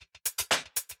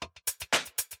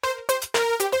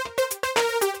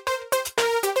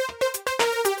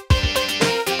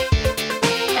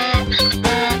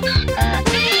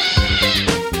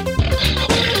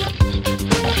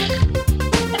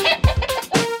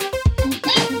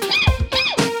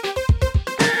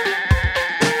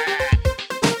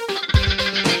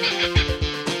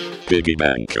Biggie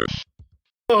Bankers.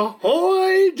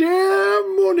 Ahoy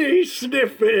there, money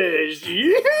sniffers!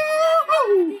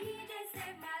 Yoo-hoo!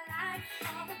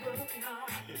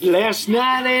 Last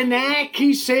night an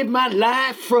Yankee saved my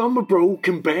life from a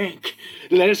broken bank.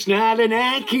 Last night an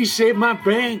Yankee saved my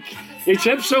bank. It's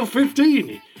episode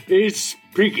 15. It's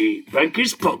Piggy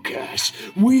Bankers Podcast.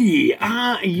 We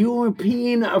are a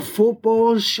European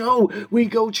football show. We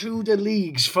go through the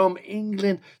leagues from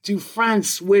England to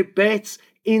France with bets,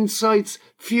 insights,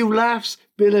 few laughs,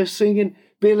 bit of singing,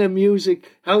 bit of music.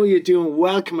 How are you doing?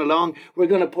 Welcome along. We're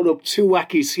going to put up two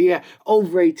wackies here.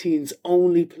 Over 18s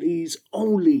only, please.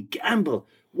 Only gamble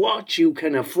what you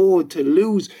can afford to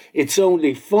lose. It's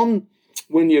only fun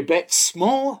when you bet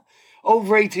small.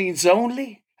 Over 18s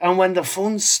only. And when the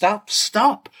fun stops,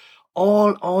 stop.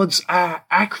 All odds are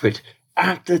accurate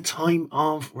at the time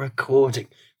of recording.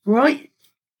 Right.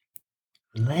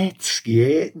 Let's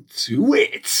get to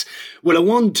it. Well, a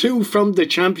 1-2 from the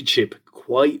championship,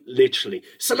 quite literally.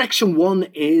 Selection 1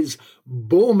 is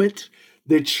Bournemouth,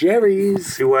 the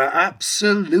Cherries, who are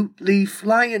absolutely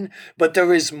flying. But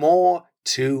there is more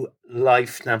to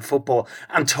life than football.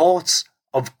 And thoughts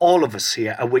of all of us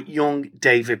here are with young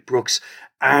David Brooks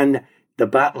and the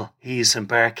battle he is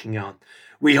embarking on.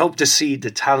 We hope to see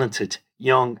the talented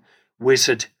young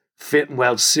wizard fit and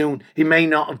well soon. He may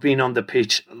not have been on the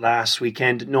pitch last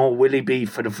weekend, nor will he be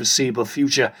for the foreseeable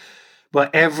future.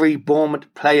 But every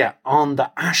Bournemouth player on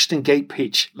the Ashton Gate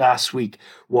pitch last week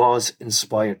was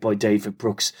inspired by David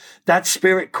Brooks. That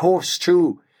spirit coursed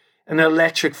through an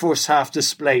electric first half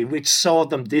display, which saw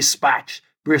them dispatch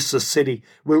Bristol City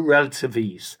with relative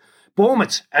ease.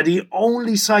 Bournemouth are the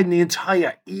only side in the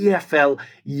entire EFL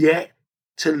yet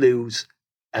to lose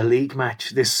a league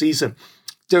match this season.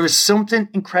 There is something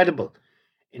incredible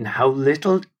in how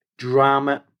little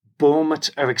drama Bournemouth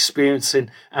are experiencing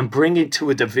and bringing to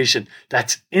a division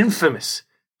that's infamous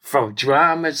for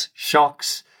dramas,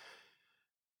 shocks,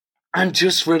 and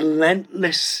just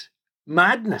relentless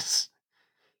madness.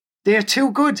 They are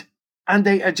too good and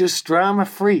they are just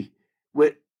drama-free.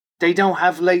 They don't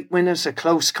have late winners or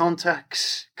close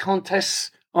contests.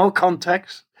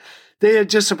 They are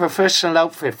just a professional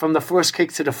outfit from the first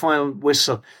kick to the final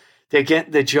whistle. They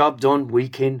get the job done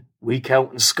week in, week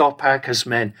out, and Scott Parker's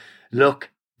men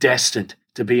look destined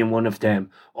to be in one of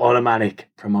them automatic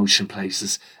promotion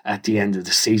places at the end of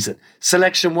the season.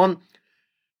 Selection 1,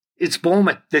 it's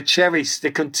Bournemouth, the Cherries. They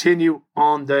continue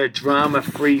on their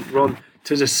drama-free run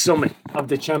to the summit of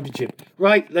the championship.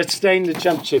 Right, let's stay in the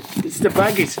championship. It's the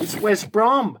Baggies. It's West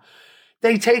Brom.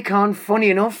 They take on,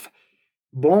 funny enough,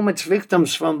 Bournemouth's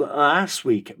victims from last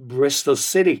week, Bristol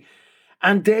City.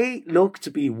 And they look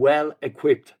to be well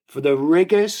equipped for the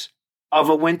rigours of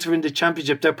a winter in the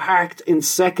championship. They're parked in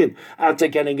second after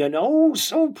getting an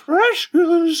so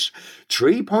precious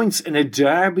 3 points in a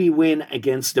derby win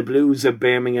against the Blues of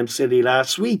Birmingham City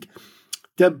last week.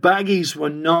 The Baggies were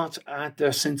not at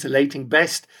their scintillating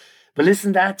best. But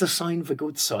isn't that the sign of a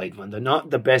good side when they're not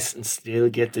the best and still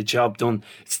get the job done,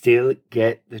 still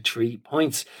get the 3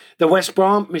 points? The West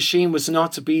Brom machine was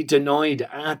not to be denied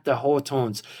at the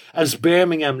Hawthorns as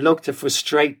Birmingham looked to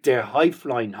frustrate their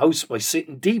high-flying hosts by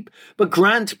sitting deep. But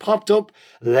Grant popped up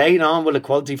late on with a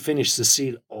quality finish to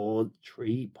seal all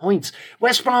 3 points.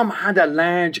 West Brom had a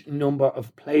large number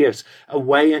of players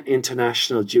away on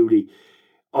international duty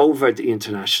over the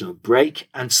international break,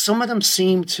 and some of them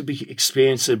seemed to be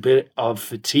experiencing a bit of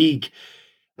fatigue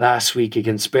last week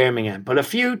against Birmingham. But a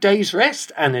few days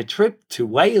rest and a trip to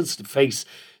Wales to face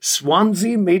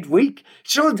Swansea midweek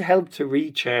should help to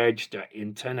recharge their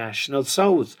international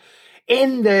souls.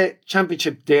 In the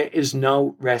championship, there is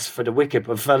no rest for the wicked,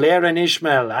 but Valérien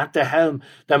Ismaël at the helm,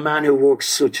 the man who works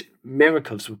such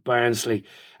miracles with Barnsley,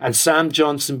 and Sam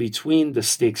Johnson between the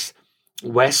sticks.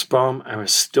 West Brom are a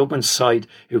stubborn side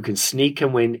who can sneak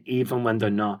and win even when they're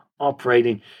not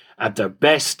operating at their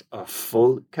best or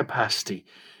full capacity.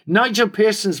 Nigel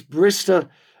Pearson's Bristol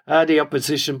are the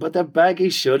opposition, but the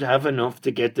Baggies should have enough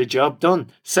to get the job done.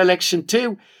 Selection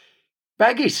 2,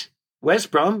 Baggies.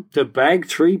 West Brom to bag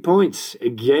 3 points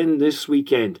again this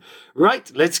weekend.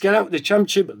 Right, let's get out of the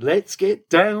championship. Let's get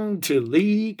down to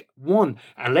League One.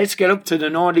 And let's get up to the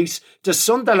northeast to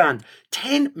Sunderland.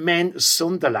 10 men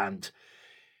Sunderland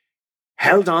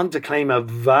held on to claim a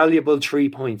valuable 3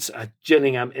 points at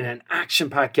Gillingham in an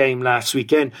action-packed game last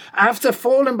weekend. After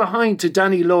falling behind to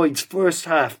Danny Lloyd's first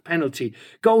half penalty,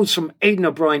 goals from Aidan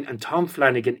O'Brien and Tom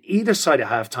Flanagan either side of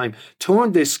half-time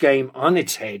turned this game on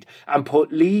its head and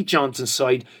put Lee Johnson's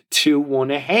side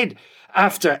 2-1 ahead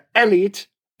after Elliot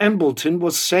Embleton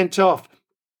was sent off.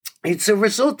 It's a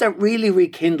result that really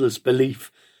rekindles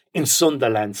belief in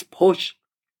Sunderland's push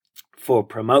for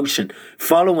promotion.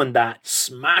 Following that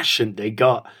smashing, they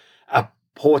got a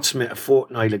Portsmouth a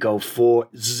fortnight ago for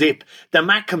zip. The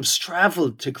Mackems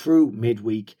travelled to Crewe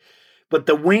midweek, but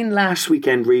the win last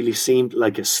weekend really seemed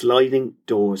like a sliding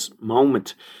doors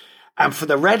moment. And for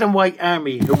the Red and White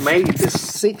Army, who made the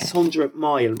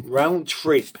 600-mile round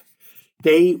trip,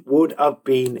 they would have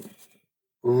been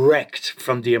wrecked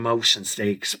from the emotions they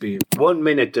experienced. 1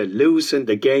 minute they're losing,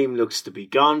 the game looks to be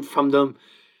gone from them.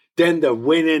 Then they're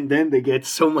winning, then they get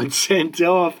someone sent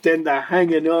off, then they're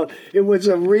hanging on. It was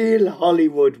a real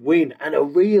Hollywood win and a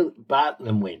real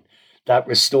battling win that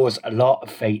restores a lot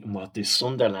of faith in what this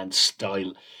Sunderland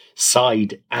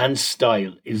side and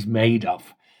style is made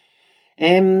of.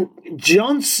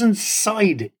 Johnson's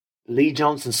side, Lee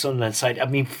Johnson's Sunderland side,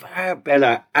 have been far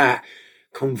better at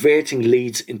converting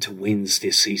leads into wins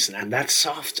this season. And that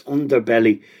soft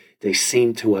underbelly they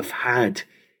seem to have had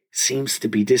seems to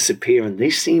be disappearing. They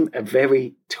seem a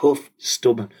very tough,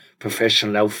 stubborn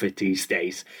professional outfit these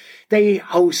days. They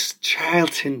host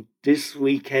Charlton this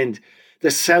weekend.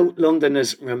 The South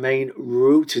Londoners remain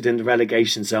rooted in the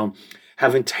relegation zone,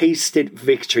 having tasted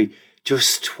victory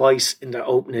just twice in their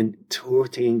opening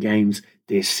 13 games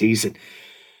this season.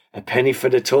 A penny for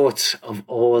the thoughts of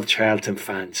all Charlton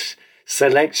fans.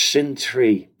 Selection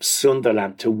 3,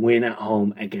 Sunderland to win at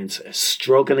home against a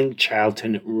struggling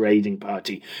Charlton raiding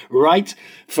party. Right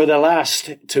for the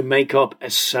last to make up a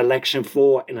Selection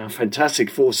 4 in our fantastic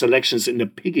 4 selections in the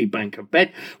piggy bank of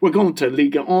bet. We're going to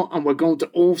Liga 1 and we're going to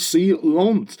OC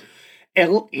Lens.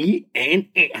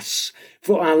 Lens.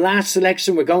 For our last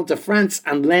selection, we're going to France,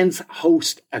 and Lens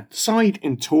host a side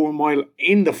in turmoil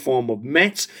in the form of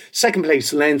Metz. Second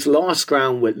place, Lens lost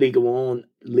ground with Liga 1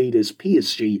 leaders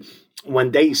PSG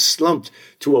when they slumped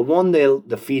to a 1-0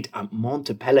 defeat at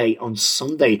Montpellier on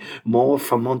Sunday. More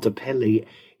from Montpellier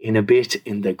in a bit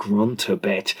in the Grunter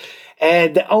bet.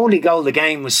 The only goal of the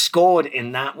game was scored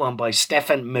in that one by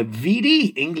Stefan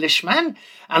Mavidi, Englishman,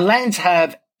 and Lens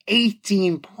have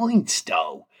 18 points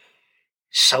though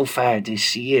so far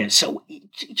this year. So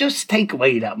just take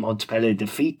away that Montpellier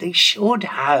defeat. They should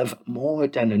have more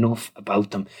than enough about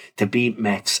them to beat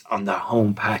Metz on their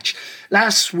home patch.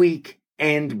 Last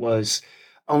weekend was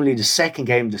only the second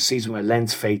game of the season where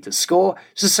Lens failed to score.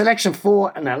 So selection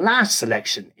 4 and our last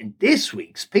selection in this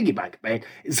week's piggy bank bet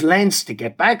is Lens to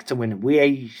get back to winning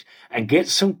ways and get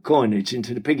some coinage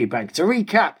into the piggy bank. To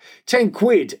recap, 10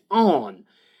 quid on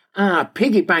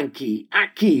piggy banky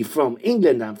Aki from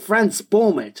England and France,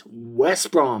 Bournemouth, West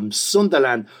Brom,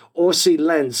 Sunderland, RC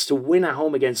Lens to win at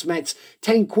home against Metz.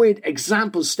 10 quid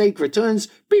example stake returns.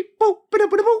 Beep, boop, ba-da,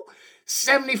 ba-da, boop.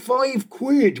 75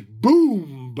 quid.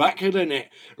 Boom, back of the net.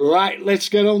 Right, let's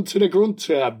get on to the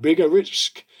Grunter. Bigger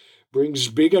risk brings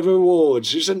bigger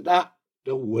rewards. Isn't that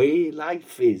the way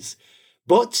life is?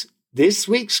 But this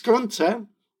week's Grunter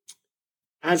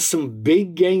has some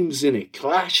big games in it.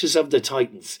 Clashes of the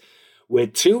Titans,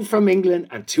 with 2 from England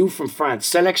and 2 from France.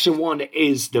 Selection 1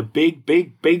 is the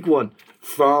big one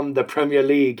from the Premier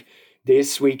League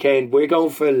this weekend. We're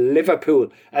going for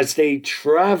Liverpool as they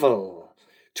travel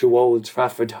to Old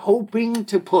Trafford, hoping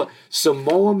to put some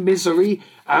more misery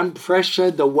and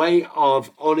pressure the way of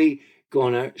Ole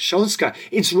Gunnar Solskjaer.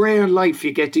 It's rare in life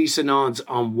you get decent odds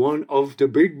on one of the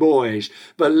big boys,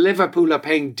 but Liverpool are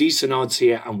paying decent odds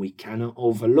here and we cannot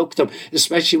overlook them,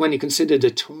 especially when you consider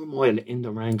the turmoil in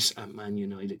the ranks at Man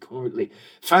United currently.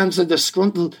 Fans are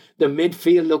disgruntled, the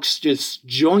midfield looks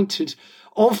disjointed.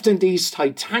 Often these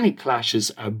titanic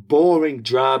clashes are boring,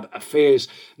 drab affairs,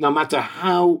 no matter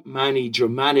how many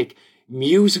dramatic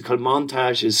musical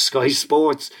montages Sky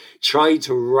Sports try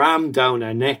to ram down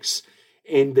our necks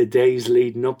in the days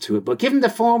leading up to it. But given the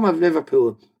form of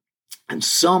Liverpool and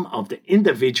some of the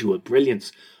individual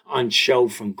brilliance on show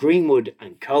from Greenwood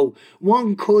and co,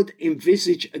 one could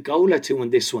envisage a goal or 2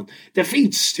 in this one.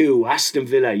 Defeats to Aston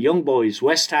Villa, Young Boys,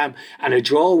 West Ham and a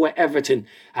draw with Everton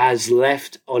has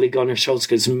left Ole Gunnar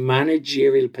Solskjaer's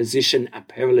managerial position a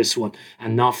perilous one,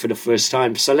 and not for the first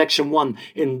time. Selection 1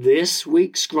 in this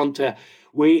week's Grunter.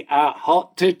 We are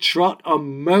hot to trot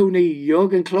on Mooney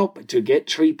Jurgen Klopp to get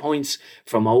 3 points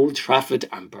from Old Trafford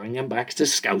and bring him back to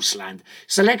Scousland.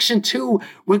 Selection 2,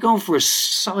 we're going for a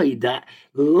side that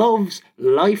loves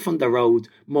life on the road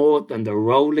more than the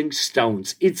Rolling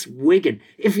Stones. It's Wigan.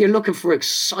 If you're looking for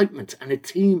excitement and a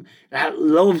team that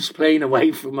loves playing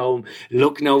away from home,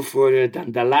 look no further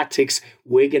than the Latics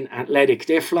Wigan Athletic.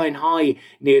 They're flying high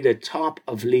near the top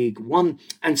of League One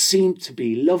and seem to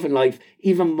be loving life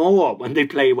even more when they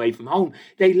play away from home.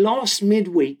 They lost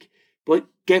midweek, but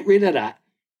get rid of that.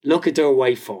 Look at their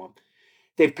away form.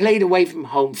 They've played away from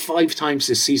home 5 times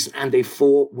this season and they've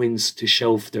 4 wins to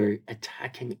show for their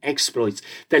attacking exploits.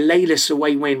 The latest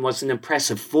away win was an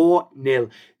impressive 4-0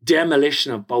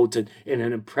 demolition of Bolton in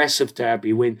an impressive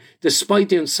derby win. Despite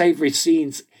the unsavoury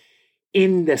scenes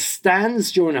in the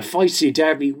stands during a feisty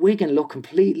derby, Wigan look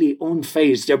completely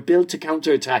unfazed. They're built to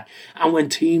counter-attack. And when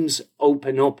teams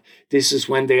open up, this is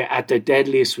when they're at their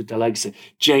deadliest with the likes of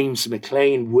James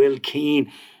McLean, Will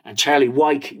Keane and Charlie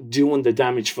Wyke doing the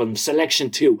damage for them.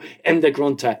 Selection 2, Enda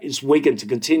Grunta, is Wigan to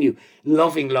continue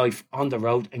loving life on the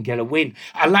road and get a win.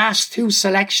 Our last 2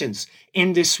 selections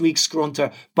in this week's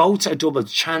Grunter, both a double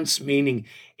chance, meaning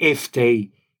if they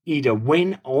either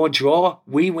win or draw,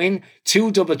 we win.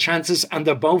 2 double chances, and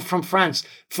they're both from France.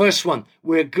 First one,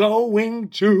 we're going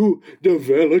to the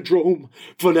Velodrome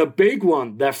for the big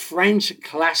one, the French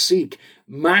Classique,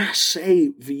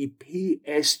 Marseille v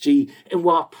PSG, in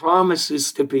what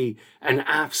promises to be an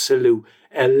absolute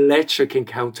electric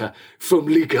encounter from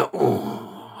Ligue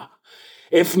 1.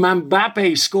 If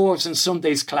Mbappe scores in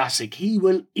Sunday's Classic, he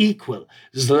will equal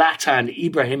Zlatan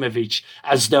Ibrahimovic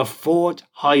as the 4th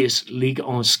highest Ligue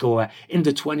 1 scorer in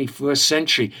the 21st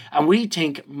century. And we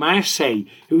think Marseille,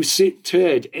 who sit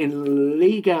 3rd in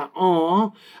Ligue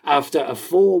 1 after a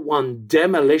 4-1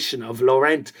 demolition of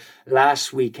Lorient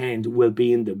last weekend, will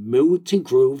be in the mood to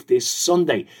groove this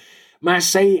Sunday.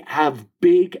 Marseille have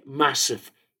big, massive,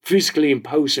 physically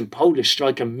imposing Polish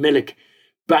striker Milik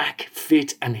back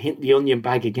fit and hit the onion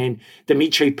bag again.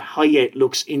 Dimitri Payet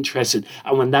looks interested,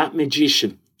 and when that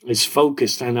magician is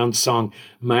focused and on song,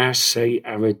 Marseille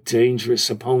are a dangerous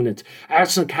opponent.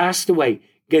 Arsenal castaway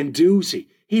Guendouzi,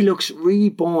 he looks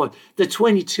reborn. The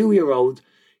 22-year-old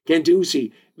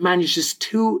Guendouzi manages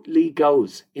 2 league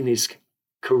goals in his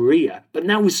career, but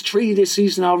now is 3 this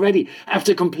season already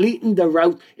after completing the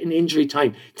route in injury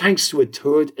time, thanks to a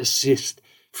 3rd assist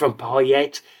from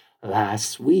Payet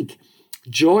last week.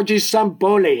 Georgi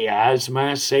Sampaoli has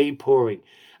Marseille pouring,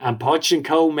 and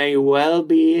Pochettino may well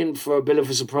be in for a bit of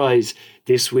a surprise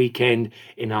this weekend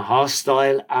in a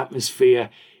hostile atmosphere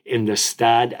in the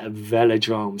Stade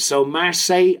Velodrome. So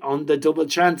Marseille on the double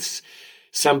chance.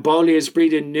 Sampaoli is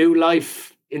breathing new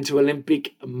life into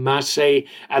Olympique Marseille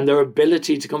and their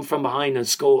ability to come from behind and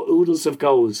score oodles of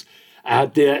goals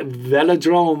at the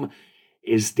Velodrome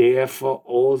is there for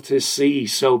all to see.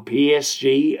 So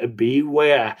PSG,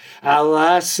 beware. Our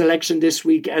last selection this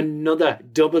week, another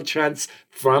double chance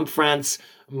from France.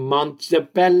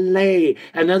 Montpellier,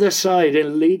 another side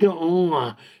in Ligue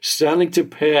 1, starting to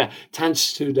pair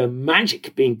thanks to the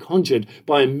magic being conjured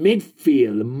by a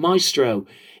midfield maestro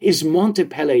is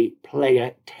Montpellier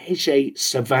player Teje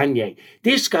Savanier.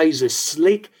 This guy's a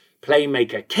slick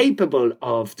playmaker capable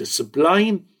of the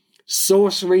sublime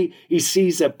sorcery. He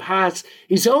sees a pass.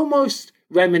 He's almost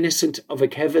reminiscent of a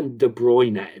Kevin De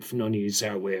Bruyne, if none of you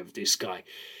are aware of this guy.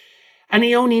 And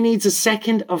he only needs a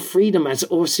second of freedom, as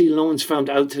RC Loans found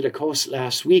out to the course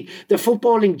last week. The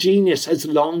footballing genius has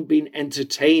long been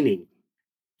entertaining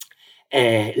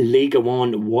Ligue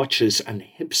 1 watchers and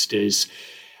hipsters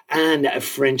and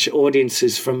French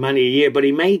audiences for many a year, but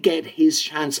he may get his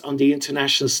chance on the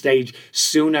international stage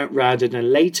sooner rather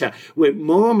than later, with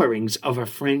murmurings of a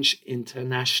French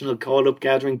international call-up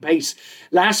gathering pace.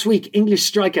 Last week, English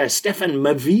striker Stefan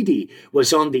Mavidi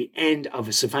was on the end of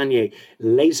a Savanier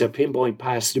laser pinpoint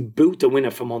pass to boot the winner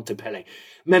for Montpellier.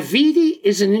 Mavidi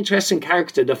is an interesting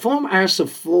character. The former Arsenal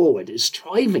forward is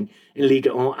thriving in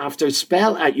Ligue 1 after a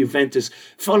spell at Juventus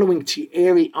following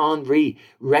Thierry Henry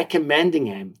recommending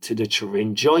him to the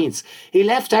Turin Giants. He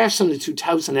left Arsenal in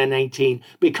 2018,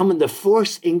 becoming the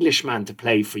first Englishman to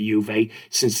play for Juve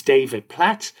since David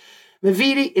Platt.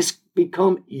 Mavidi is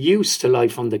become used to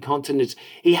life on the continent.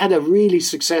 He had a really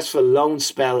successful loan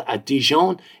spell at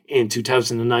Dijon in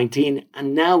 2019,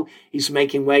 and now he's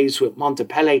making waves with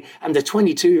Montpellier, and the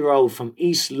 22-year-old from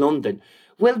East London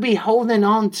will be holding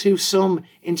on to some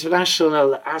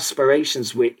international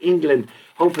aspirations with England,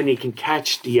 hoping he can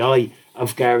catch the eye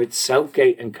of Gareth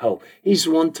Southgate and co. He's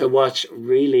one to watch,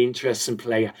 really interesting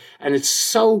player, and it's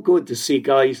so good to see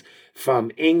guys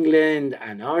from England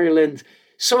and Ireland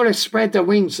sort of spread their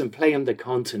wings and play on the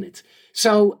continent.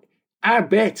 So our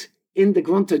bet in the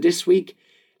Grunter this week,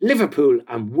 Liverpool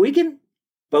and Wigan,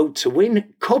 both to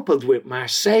win, coupled with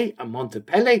Marseille and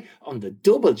Montpellier on the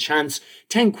double chance.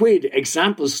 10 quid,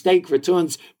 example stake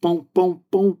returns, boom, boom,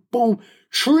 boom, boom,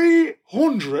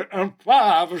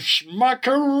 305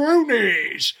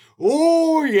 smackaroonies.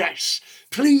 Oh yes,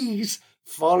 please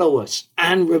follow us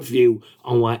and review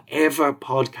on whatever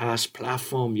podcast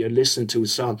platform you're listening to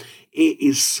us on. It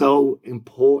is so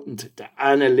important. The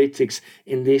analytics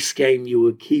in this game, you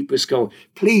will keep us going.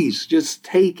 Please just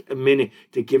take a minute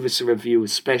to give us a review,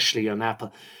 especially on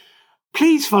Apple.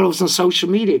 Please follow us on social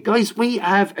media. Guys, we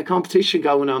have a competition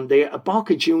going on there. A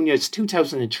Boca Juniors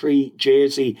 2003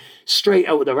 jersey, straight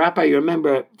out of the wrapper. You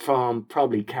remember it from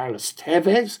probably Carlos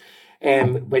Tevez.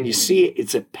 When you see it,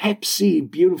 it's a Pepsi,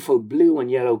 beautiful blue and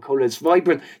yellow colours,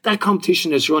 vibrant. That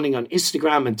competition is running on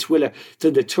Instagram and Twitter to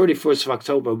the 31st of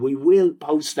October. We will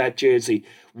post that jersey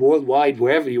worldwide,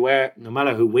 wherever you are, no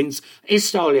matter who wins.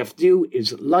 It's all you have to do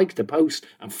is like the post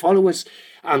and follow us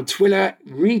on Twitter,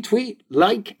 retweet,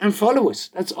 like and follow us.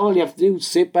 That's all you have to do.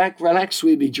 Sit back, relax.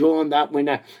 We'll be drawing that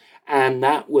winner, and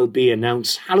that will be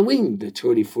announced Halloween, the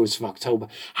 31st of October.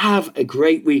 Have a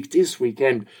great week this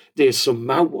weekend. There's some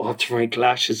mouth-watering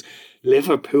clashes.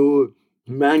 Liverpool,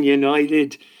 Man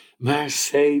United,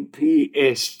 Marseille,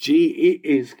 PSG. It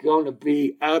is going to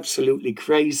be absolutely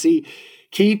crazy.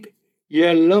 Keep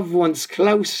your loved ones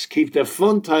close. Keep the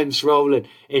fun times rolling.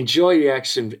 Enjoy the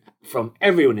action from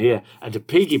everyone here at the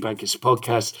Piggy Bankers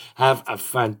podcast. Have a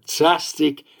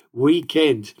fantastic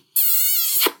weekend.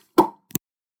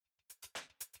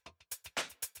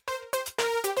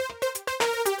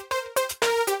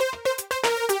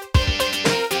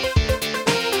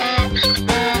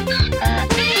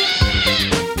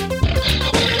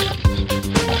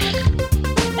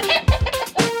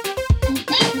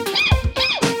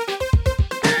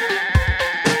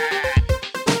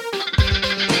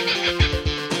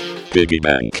 Piggy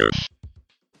Bankers.